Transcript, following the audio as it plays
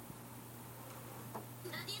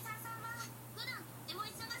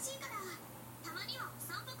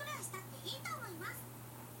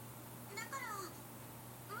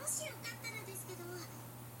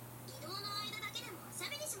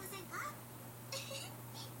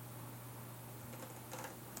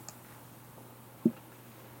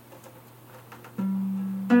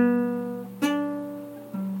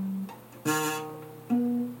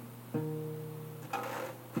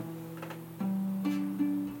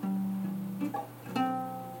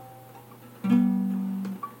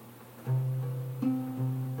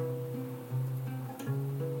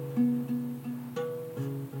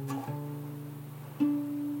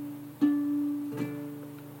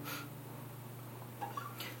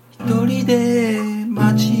人で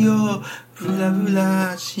街をブラブ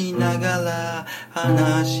ラしながら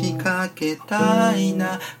話しかけたい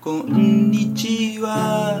な。こんにち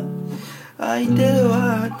は。相手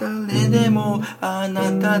は誰でもあ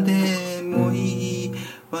なたでもいい。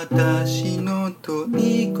私の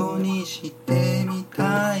虜にしてみ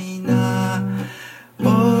たいな。お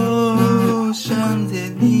ーシャン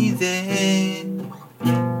ゼリゼ、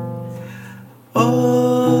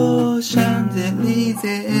おーシャンゼリ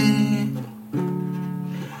ゼ、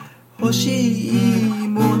欲しい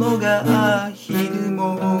ものが昼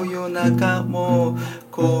も夜中も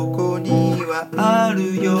ここにはあ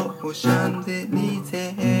るよ、シャンゼリ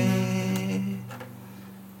ゼ。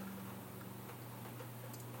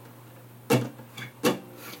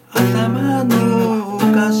頭のお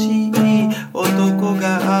かしい男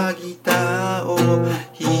がギターを弾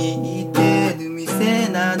いてる店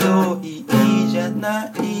などいいじゃな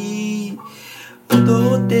い。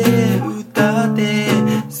踊って歌って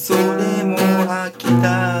それも飽き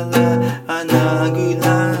たら穴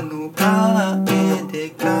蔵のバーへ出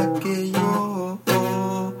かけよう。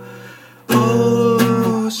お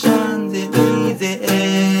ーシャンゼリゼ、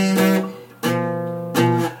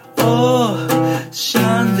おーシ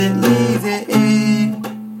ャンゼリゼ、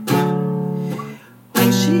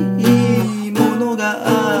欲しいもの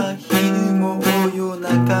が昼も夜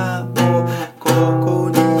中もここ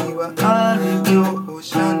にはあるよ、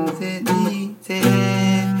シャンゼリゼ。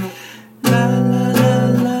ラララ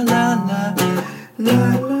ラララララ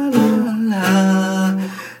ラ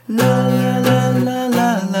ララララ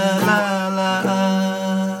ラララ。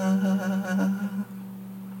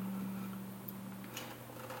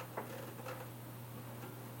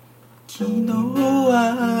昨日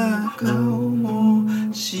は顔も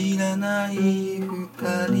知らない二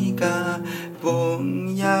人がぼ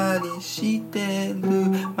んやりしてる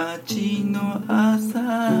街の朝。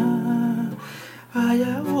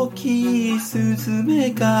早起きスズ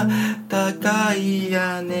メが高い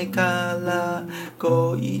屋根から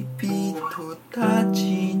恋人た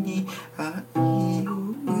ちに愛を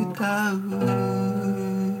歌う。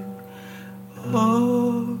お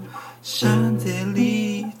ーシャンゼ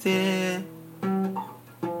リゼ、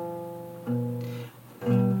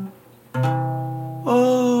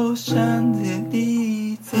おーシャンゼ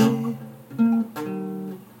リゼ、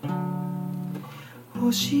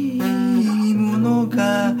欲しいもの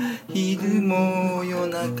が昼も夜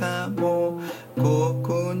中もこ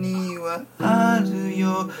こにはある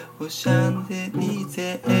よ、シャンゼリ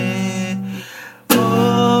ゼ。お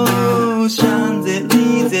ーシャンゼ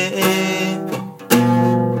リゼ、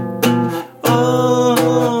お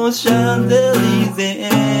ーシャンゼリ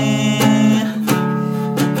ゼ。